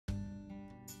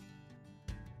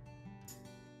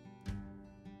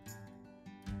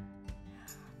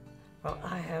Well,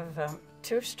 I have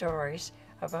two stories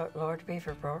about Lord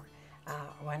Beaverbrook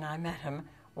when I met him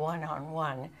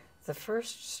one-on-one. The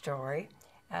first story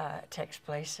takes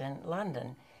place in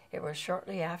London. It was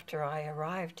shortly after I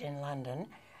arrived in London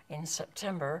in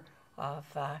September of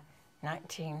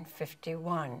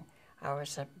 1951. I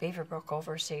was a Beaverbrook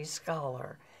Overseas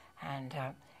Scholar, and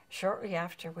shortly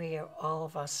after all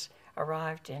of us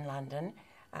arrived in London,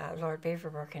 Lord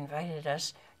Beaverbrook invited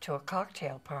us to a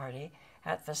cocktail party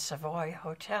at the Savoy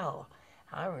Hotel.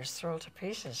 I was thrilled to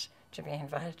pieces to be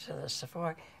invited to the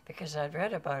Savoy because I'd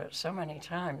read about it so many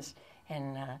times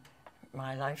in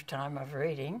my lifetime of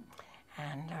reading,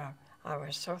 and I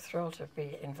was so thrilled to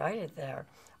be invited there.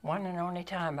 One and only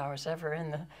time I was ever in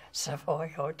the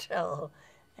Savoy Hotel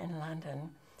in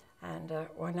London. And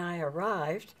when I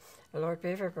arrived, Lord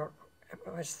Beaverbrook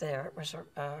was there. It was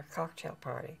a cocktail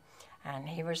party. And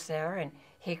he was there, and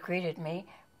he greeted me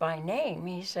by name.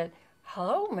 He said,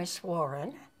 "Hello, Miss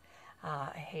Warren."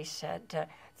 He said,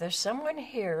 "There's someone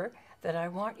here that I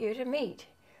want you to meet."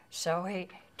 So he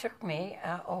took me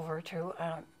over to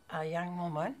a young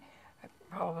woman,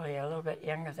 probably a little bit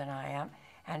younger than I am,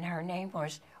 and her name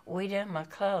was Ouida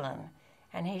McClellan.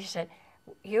 And he said,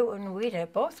 "You and Ouida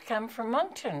both come from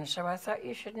Moncton, so I thought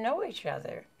you should know each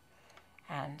other."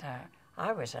 And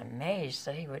I was amazed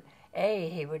that he would, A,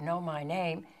 he would know my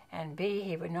name, and B,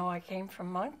 he would know I came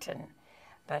from Moncton.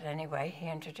 But anyway, he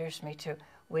introduced me to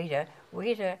Ouida.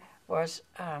 Ouida was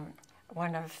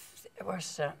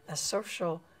a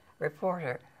social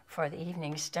reporter for the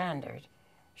Evening Standard.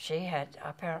 She had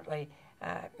apparently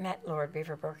met Lord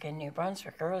Beaverbrook in New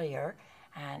Brunswick earlier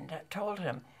and told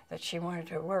him that she wanted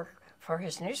to work for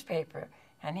his newspaper.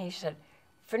 And he said,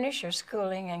 "Finish your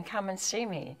schooling and come and see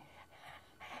me."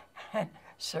 And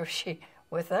so she,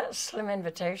 with that slim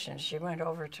invitation, she went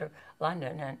over to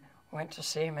London and went to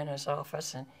see him in his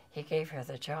office, and he gave her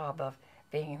the job of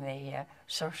being the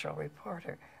social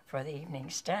reporter for the Evening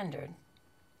Standard.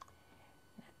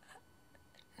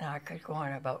 Now, I could go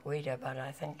on about Ouida, but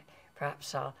I think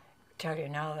perhaps I'll tell you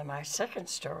now that my second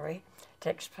story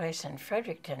takes place in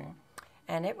Fredericton,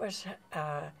 and it was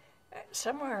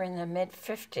somewhere in the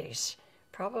mid-50s,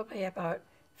 probably about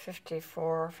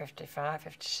 54, 55,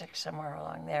 56, somewhere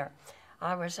along there.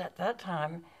 I was at that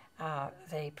time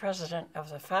the president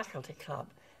of the faculty club.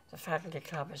 The faculty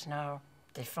club is now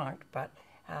defunct, but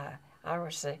I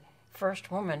was the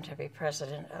first woman to be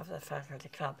president of the faculty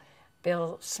club.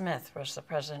 Bill Smith was the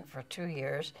president for 2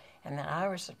 years, and then I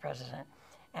was the president.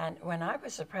 And when I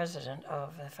was the president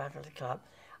of the faculty club,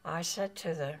 I said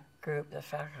to the group, the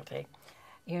faculty,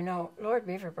 "You know, Lord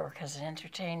Beaverbrook has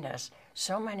entertained us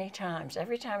so many times.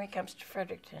 Every time he comes to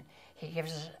Fredericton, he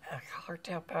gives us a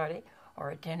cocktail party or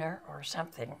a dinner or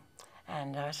something."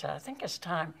 And I said, "I think it's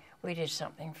time we did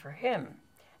something for him."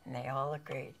 And they all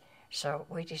agreed. So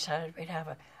we decided we'd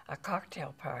have a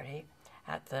cocktail party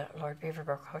at the Lord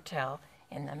Beaverbrook Hotel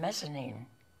in the mezzanine.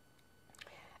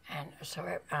 And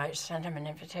so I sent him an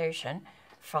invitation,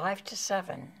 5 to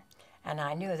 7. And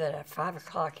I knew that at 5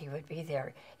 o'clock he would be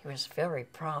there. He was very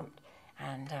prompt.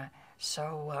 And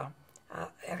so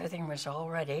everything was all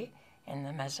ready in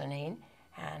the mezzanine.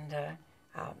 And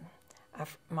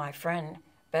my friend,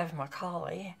 Bev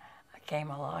Macauley,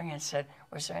 came along and said,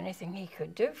 "Was there anything he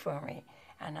could do for me?"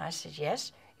 And I said,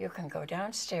 "Yes, you can go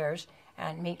downstairs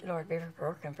and meet Lord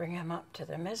Beaverbrook and bring him up to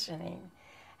the mezzanine."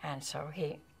 And so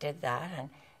he did that.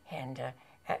 And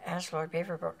as Lord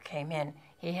Beaverbrook came in,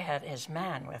 he had his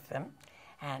man with him,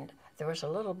 and there was a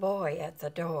little boy at the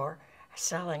door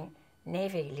selling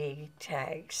Navy League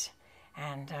tags.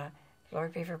 And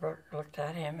Lord Beaverbrook looked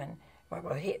at him, and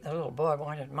the little boy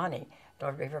wanted money.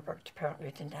 Lord Beaverbrook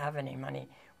apparently didn't have any money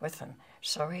with him.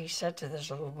 So he said to this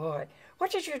little boy,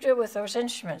 "What did you do with those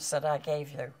instruments that I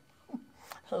gave you?"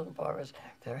 The little boy was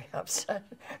very upset,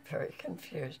 very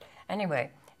confused.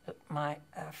 Anyway, my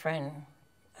friend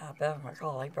Bev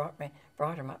Macauley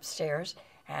brought him upstairs,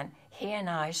 and he and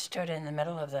I stood in the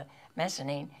middle of the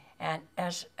mezzanine, and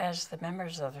as the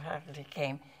members of the faculty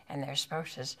came and their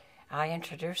spouses, I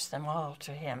introduced them all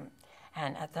to him.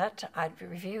 And at that time, I'd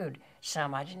reviewed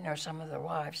some. I didn't know some of the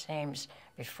wives' names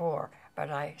before, but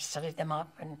I studied them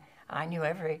up, and I knew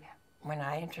when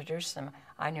I introduced them,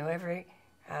 I knew every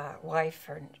wife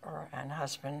and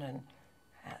husband and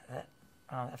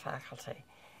on the faculty.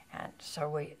 And so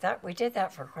we did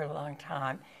that for quite a long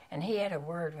time, and he had a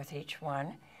word with each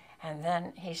one. And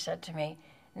then he said to me,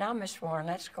 "Now, Miss Warren,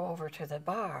 let's go over to the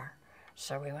bar."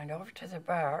 So we went over to the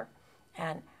bar,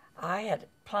 and I had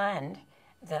planned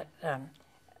that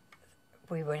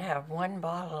we would have one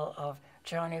bottle of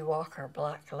Johnny Walker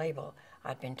Black Label.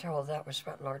 I'd been told that was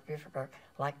what Lord Beaverbrook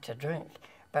liked to drink.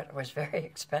 but it was very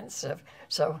expensive.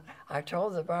 So I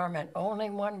told the barman, only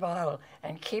one bottle,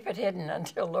 and keep it hidden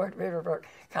until Lord Beaverbrook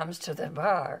comes to the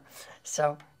bar.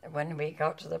 So when we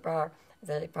got to the bar,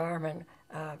 the barman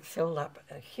filled up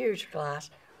a huge glass,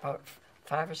 about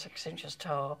 5 or 6 inches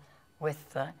tall,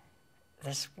 with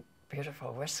this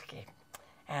beautiful whiskey,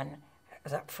 and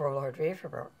that for Lord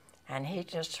Beaverbrook. And he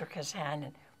just took his hand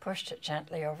and pushed it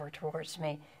gently over towards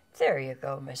me. "There you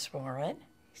go, Miss Warren,"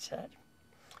 he said.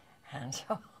 And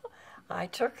so I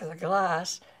took the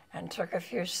glass and took a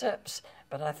few sips,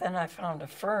 but then I found a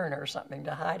fern or something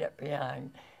to hide it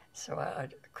behind, so I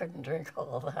couldn't drink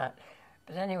all of that.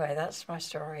 But anyway, that's my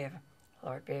story of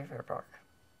Lord Beaverbrook.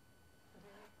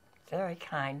 Very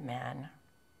kind man.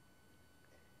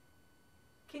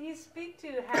 Can you speak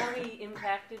to how he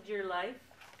impacted your life?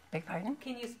 Beg pardon?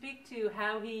 Can you speak to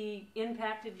how he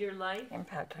impacted your life?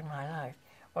 Impacted my life.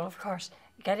 Well, of course,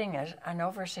 getting an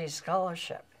overseas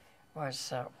scholarship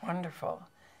was wonderful,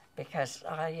 because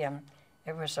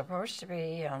it was supposed to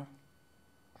be,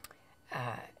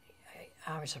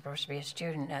 I was supposed to be a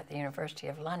student at the University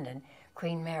of London,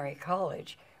 Queen Mary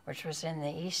College, which was in the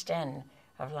East End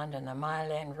of London, the Mile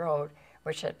End Road,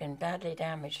 which had been badly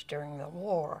damaged during the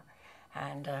war.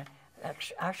 And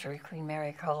actually, Queen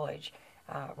Mary College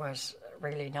was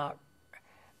really not,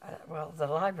 well, the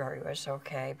library was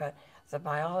okay, but the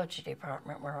biology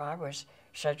department where I was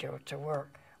scheduled to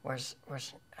work was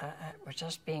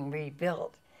just being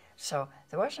rebuilt. So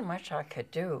there wasn't much I could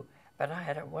do, but I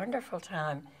had a wonderful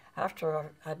time.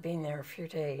 After I'd been there a few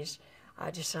days,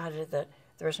 I decided that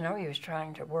there was no use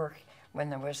trying to work when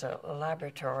there was a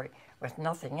laboratory with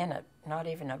nothing in it, not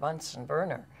even a Bunsen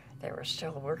burner. They were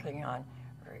still working on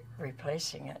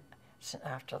replacing it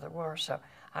after the war. So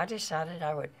I decided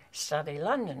I would study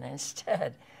London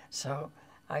instead. So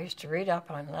I used to read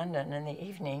up on London in the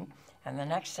evening, and the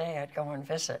next day I'd go and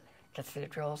visit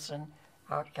cathedrals and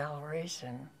art galleries,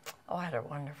 and I had a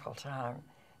wonderful time.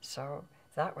 So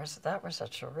that was a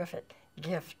terrific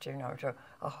gift, you know, to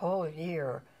a whole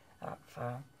year of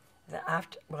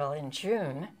in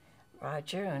June. By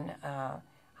June,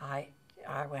 I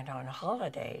went on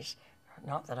holidays.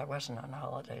 Not that I wasn't on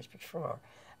holidays before,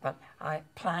 but I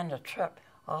planned a trip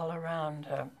all around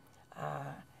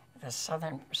the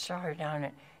southern, started down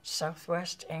in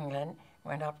southwest England,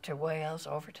 went up to Wales,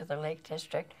 over to the Lake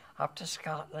District, up to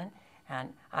Scotland,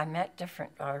 and I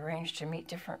arranged to meet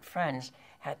different friends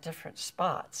at different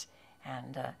spots.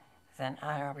 And then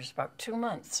I was about 2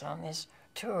 months on this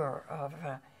tour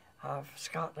of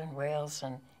Scotland, Wales,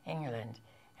 and England.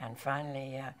 And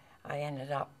finally, I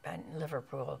ended up in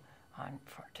Liverpool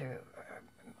to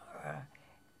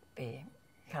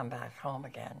come back home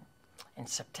again in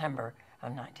September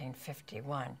of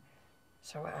 1951.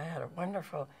 So I had a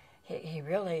wonderful, he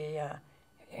really,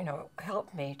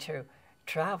 helped me to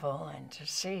travel and to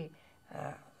study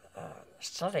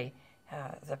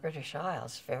the British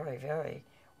Isles very, very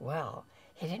well.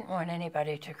 He didn't want any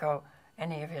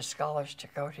of his scholars to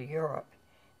go to Europe,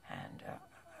 and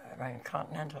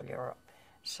continental Europe.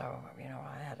 So,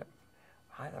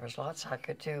 there was lots I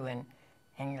could do in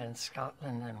England,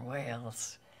 Scotland, and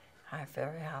Wales. I have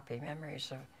very happy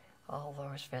memories of all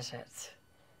those visits.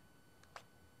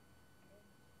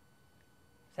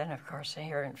 Then, of course,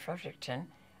 here in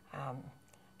Fredericton,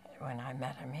 when I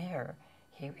met him here,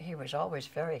 he was always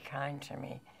very kind to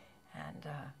me, and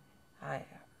I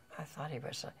thought he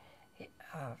was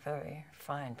a very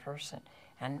fine person.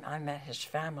 And I met his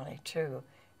family, too,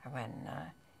 when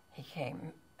he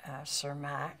came, Sir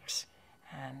Max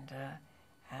and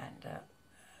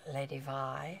Lady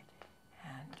Vi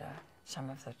and some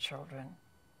of the children.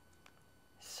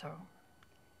 So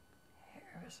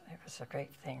it was a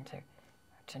great thing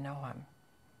to know him.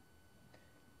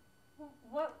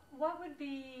 What would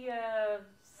be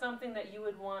something that you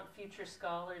would want future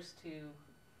scholars to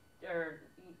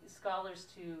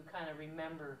kind of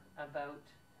remember about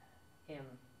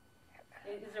him?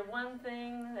 Is there one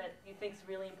thing that you think is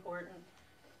really important?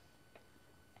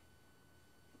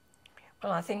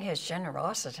 Well, I think his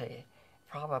generosity,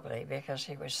 probably, because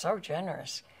he was so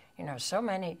generous. He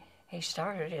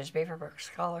started his Beaverbrook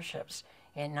scholarships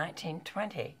in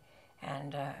 1920,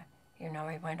 and, he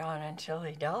went on until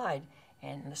he died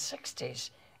in the 60s,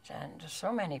 and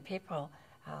so many people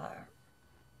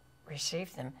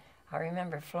received them. I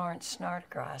remember Florence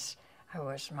Snodgrass, who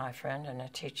was my friend and a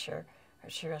teacher.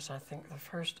 She was, I think, the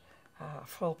first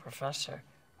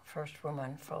first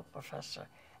woman full professor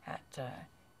at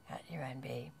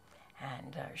UNB,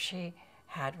 and she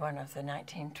had one of the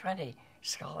 1920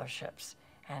 scholarships,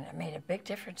 and it made a big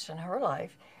difference in her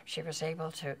life. She was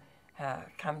able to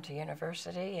come to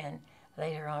university, and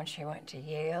later on she went to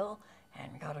Yale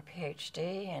and got a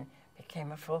PhD and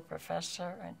became a full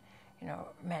professor, and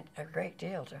meant a great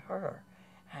deal to her,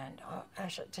 and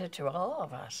as it did to all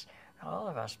of us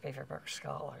Beaverbrook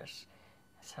scholars.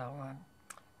 So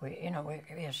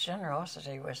his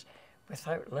generosity was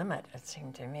without limit, it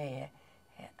seemed to me,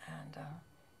 and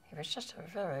he was just a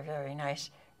very, very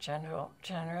nice,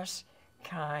 generous,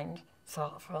 kind,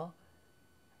 thoughtful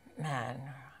man,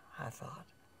 I thought.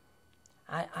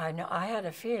 I know I had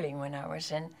a feeling when I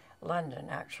was in London,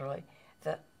 actually,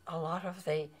 that a lot of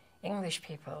the English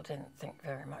people didn't think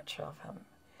very much of him.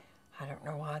 I don't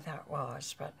know why that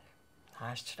was, but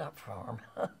I stood up for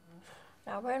him.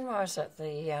 Now, when was it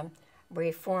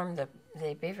we formed the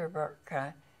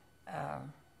Beaverbrook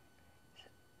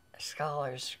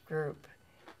Scholars Group?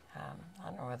 I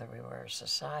don't know whether we were a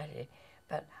society,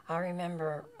 but I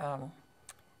remember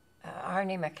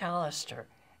Arnie McAllister,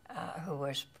 who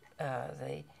was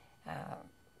I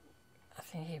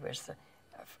think he was the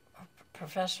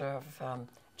professor of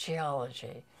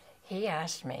geology. He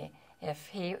asked me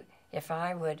if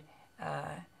I would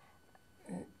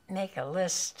make a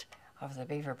list of the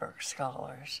Beaverbrook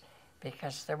scholars,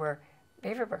 because there were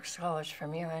Beaverbrook scholars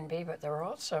from UNB, but there were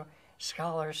also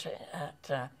scholars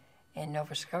in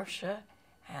Nova Scotia,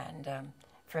 and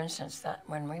for instance, that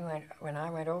when I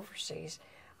went overseas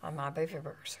on my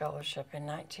Beaverbrook scholarship in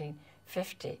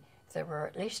 1950, there were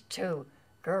at least 2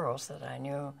 girls that I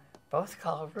knew, both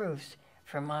called Ruth,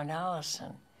 from Mount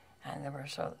Allison, and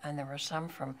there were some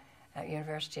from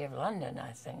University of London,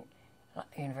 I think,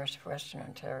 University of Western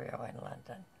Ontario in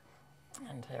London,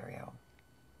 Ontario.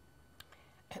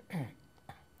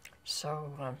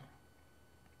 So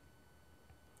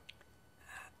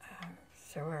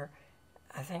there were,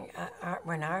 I think,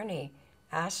 when Arnie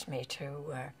asked me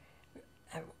to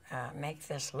make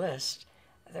this list,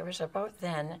 there was about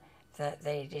then that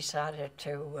they decided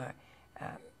to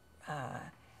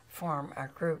form a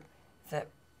group that,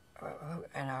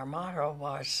 and our motto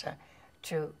was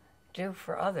to do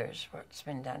for others what's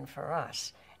been done for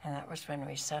us. And that was when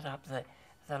we set up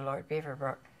the Lord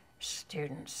Beaverbrook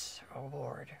Students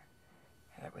Award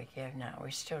that we give now.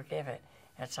 We still give it.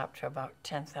 It's up to about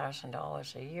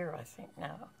 $10,000 a year, I think,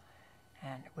 now.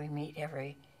 And we meet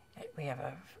we have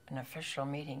an official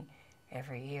meeting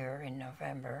every year in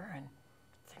November, and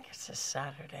I think it's this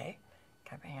Saturday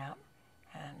coming up.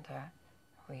 And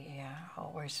we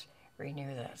always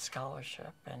renew that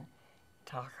scholarship and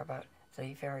talk about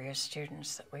the various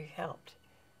students that we've helped.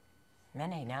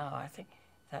 Many now, I think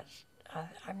that's,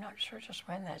 I'm not sure just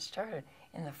when that started,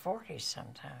 in the 40s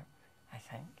sometime, I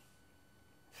think.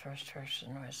 First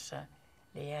person was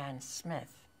Leanne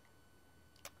Smith.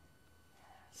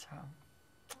 So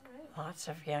lots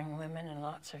of young women and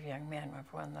lots of young men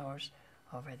have won those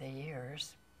over the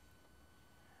years.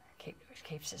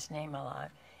 Keeps his name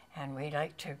alive. And we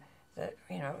like to,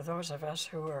 those of us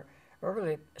who are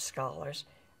early scholars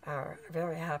are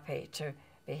very happy to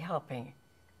be helping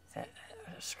the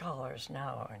scholars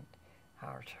now in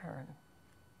our turn,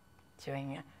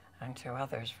 doing unto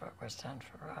others what was done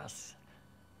for us.